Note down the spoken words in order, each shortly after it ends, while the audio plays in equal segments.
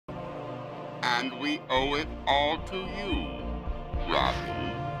And we owe it all to you,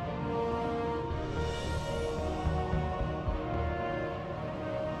 Robin.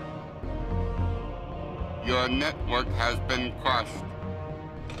 Your network has been crushed.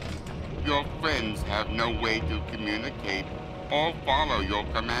 Your friends have no way to communicate or follow your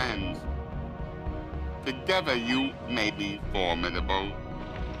commands. Together you may be formidable,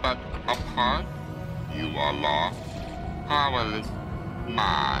 but apart, you are lost, powerless,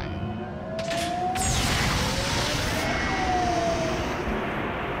 mine.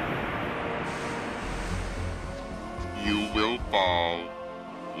 You will fall,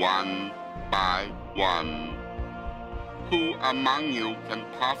 one by one. Who among you can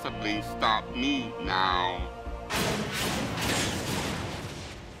possibly stop me now?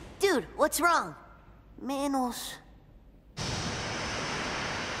 Dude, what's wrong? Manos.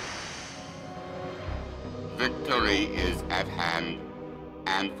 Victory is at hand,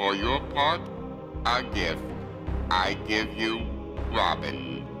 and for your part, a gift. I give you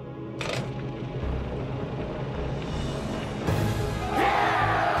Robin.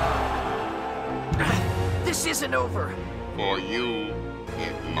 This isn't over. For you,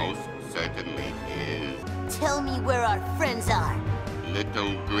 it most certainly is. Tell me where our friends are.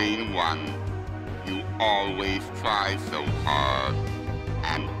 Little green one, you always try so hard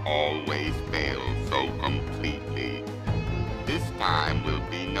and always fail so completely. This time will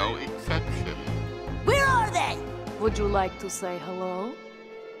be no exception. Where are they? Would you like to say hello?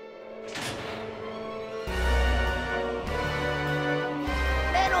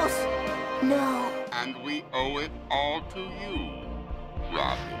 Manos! No. And we owe it all to you,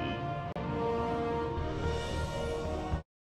 Robin.